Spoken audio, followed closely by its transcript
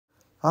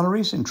On a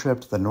recent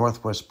trip to the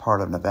northwest part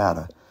of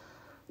Nevada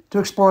to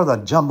explore the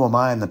jumbo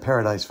mine in the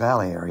Paradise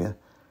Valley area,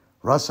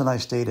 Russ and I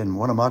stayed in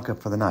Winnemucca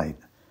for the night.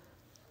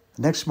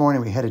 The next morning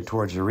we headed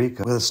towards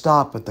Eureka with a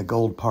stop at the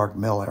Gold Park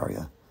Mill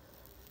area.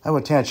 I will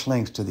attach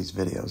links to these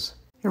videos.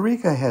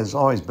 Eureka has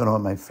always been one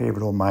of my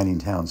favorite old mining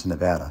towns in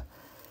Nevada.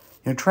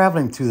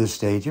 Traveling through this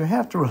state, you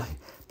have to really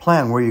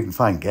plan where you can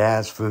find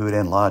gas, food,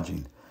 and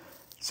lodging.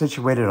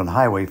 Situated on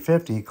Highway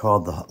 50,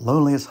 called the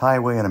loneliest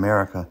highway in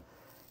America,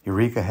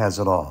 Eureka has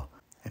it all.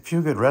 A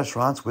few good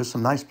restaurants with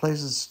some nice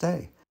places to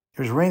stay. It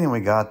was raining when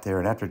we got there,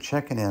 and after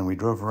checking in, we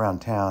drove around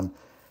town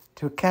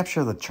to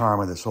capture the charm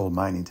of this old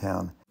mining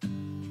town.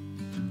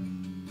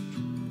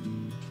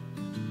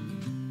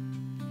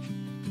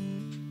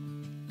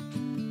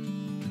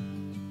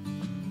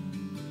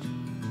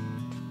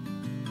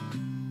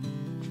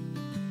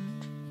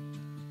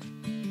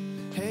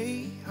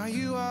 Hey, are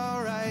you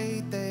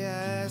alright? They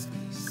asked me,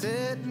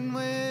 sitting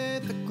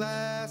with a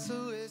glass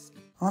of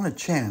whiskey. On a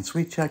chance,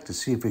 we checked to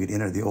see if we could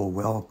enter the old,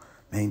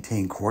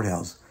 well-maintained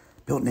courthouse,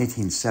 built in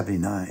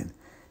 1879.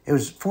 It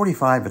was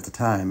 45 at the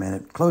time, and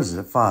it closes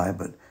at 5,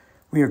 but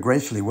we were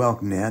graciously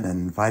welcomed in and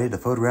invited to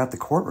photograph the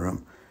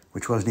courtroom,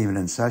 which wasn't even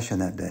in session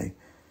that day.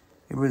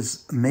 It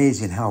was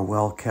amazing how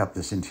well kept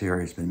this interior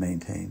has been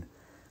maintained.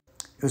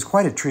 It was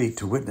quite a treat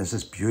to witness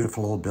this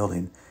beautiful old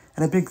building,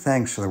 and a big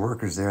thanks to the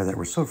workers there that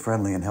were so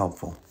friendly and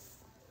helpful.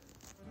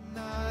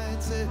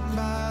 Night, sitting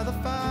by the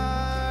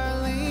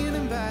fire,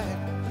 leaning back,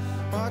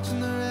 watching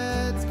the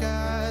red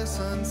sky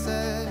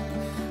sunset.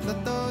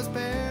 Let those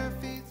bare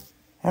feet.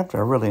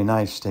 After a really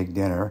nice steak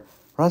dinner,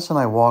 Russ and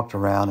I walked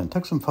around and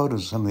took some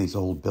photos of some of these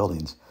old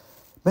buildings,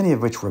 many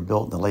of which were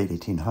built in the late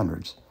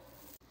 1800s.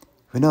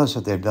 We noticed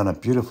that they've done a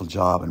beautiful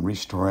job in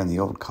restoring the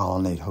old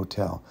Colonnade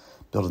Hotel,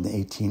 built in the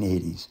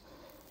 1880s.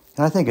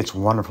 And I think it's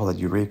wonderful that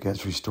Eureka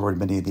has restored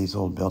many of these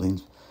old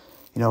buildings.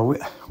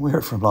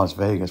 We're from Las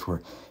Vegas,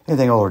 where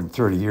anything older than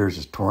 30 years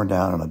is torn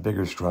down and a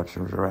bigger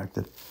structure is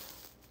erected.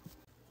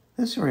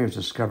 This area was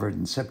discovered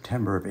in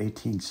September of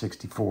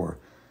 1864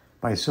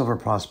 by silver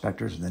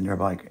prospectors in the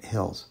nearby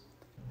hills.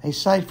 A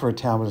site for a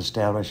town was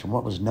established in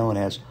what was known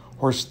as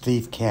Horse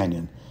Thief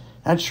Canyon.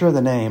 Not sure of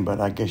the name, but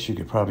I guess you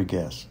could probably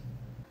guess.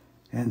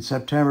 In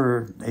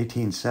September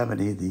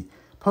 1870, the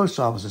post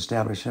office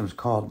established and was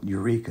called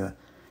Eureka.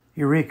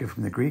 Eureka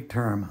from the Greek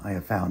term, I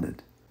have found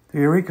it. The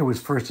Eureka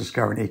was first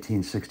discovered in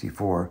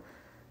 1864.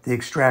 The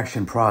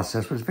extraction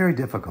process was very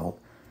difficult.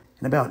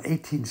 In about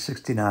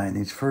 1869,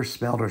 these first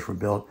smelters were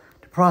built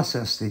to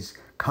process these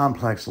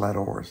complex lead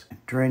ores.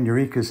 During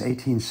Eureka's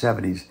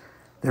 1870s,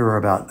 there were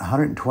about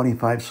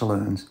 125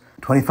 saloons,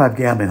 25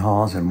 gambling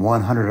halls, and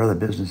 100 other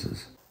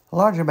businesses. A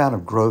large amount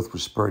of growth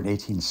was spurred in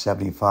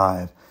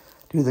 1875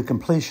 due to the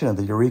completion of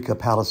the Eureka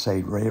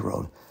Palisade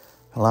Railroad,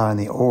 allowing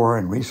the ore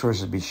and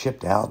resources to be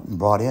shipped out and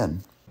brought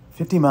in.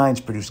 50 mines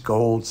produced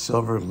gold,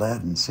 silver,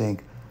 lead, and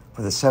zinc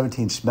for the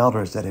 17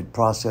 smelters that had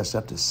processed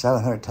up to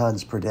 700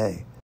 tons per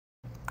day.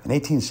 In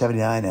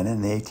 1879 and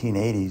in the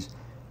 1880s,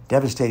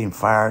 devastating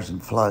fires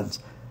and floods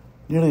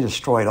nearly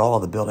destroyed all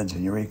of the buildings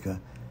in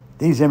Eureka.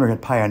 These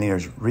immigrant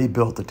pioneers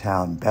rebuilt the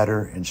town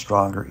better and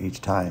stronger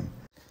each time.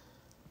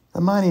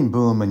 The mining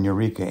boom in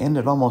Eureka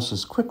ended almost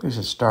as quickly as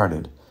it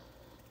started,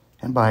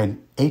 and by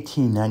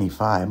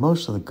 1895,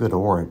 most of the good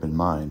ore had been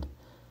mined.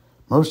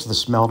 Most of the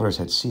smelters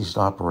had ceased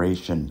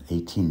operation in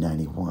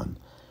 1891.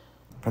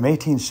 From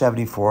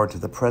 1874 to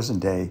the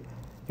present day,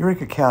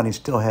 Eureka County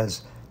still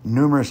has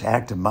numerous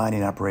active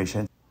mining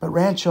operations, but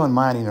rancho and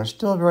mining are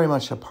still very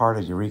much a part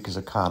of Eureka's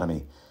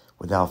economy,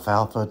 with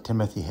alfalfa,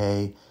 timothy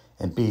hay,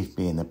 and beef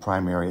being the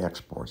primary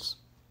exports.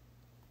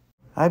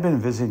 I've been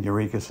visiting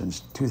Eureka since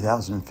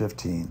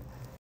 2015.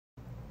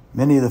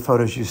 Many of the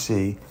photos you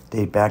see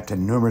date back to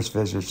numerous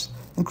visits,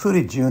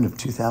 including June of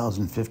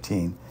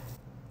 2015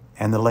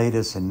 and the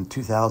latest in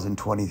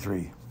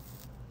 2023.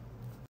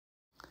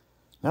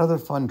 Another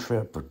fun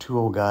trip for two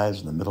old guys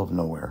in the middle of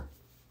nowhere.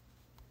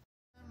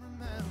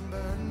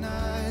 Remember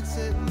nights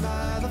sitting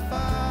by the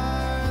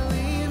fire,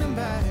 leaning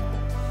back,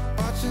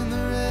 watching the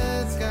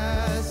red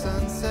sky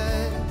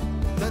sunset.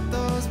 Let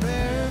those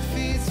bare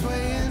feet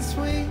sway and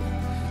swing.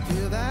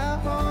 Feel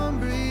that warm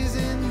breeze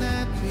in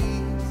that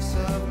piece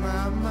of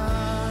my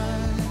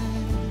mind.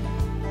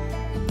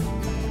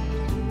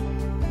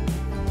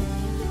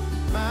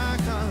 My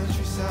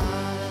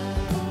countryside.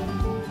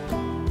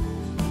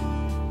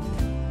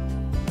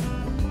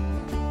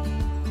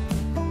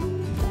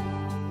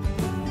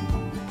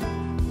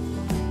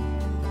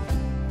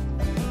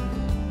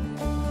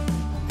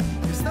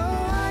 As though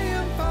I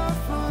am far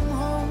from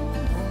home,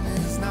 home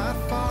is not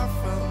far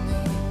from me.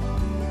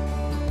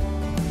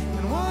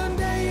 And one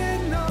day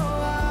you know I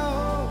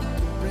hope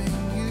to bring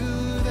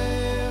you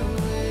there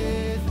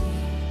with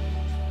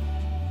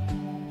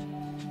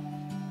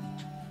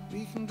me.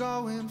 We can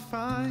go and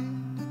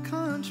find the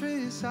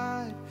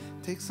countryside.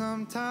 Take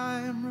some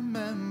time,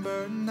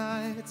 remember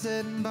nights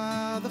sitting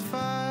by the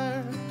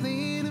fire,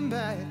 leaning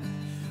back,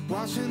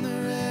 watching the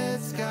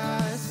red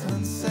sky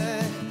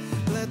sunset.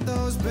 Let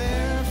those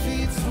bare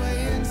feet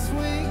sway and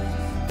swing.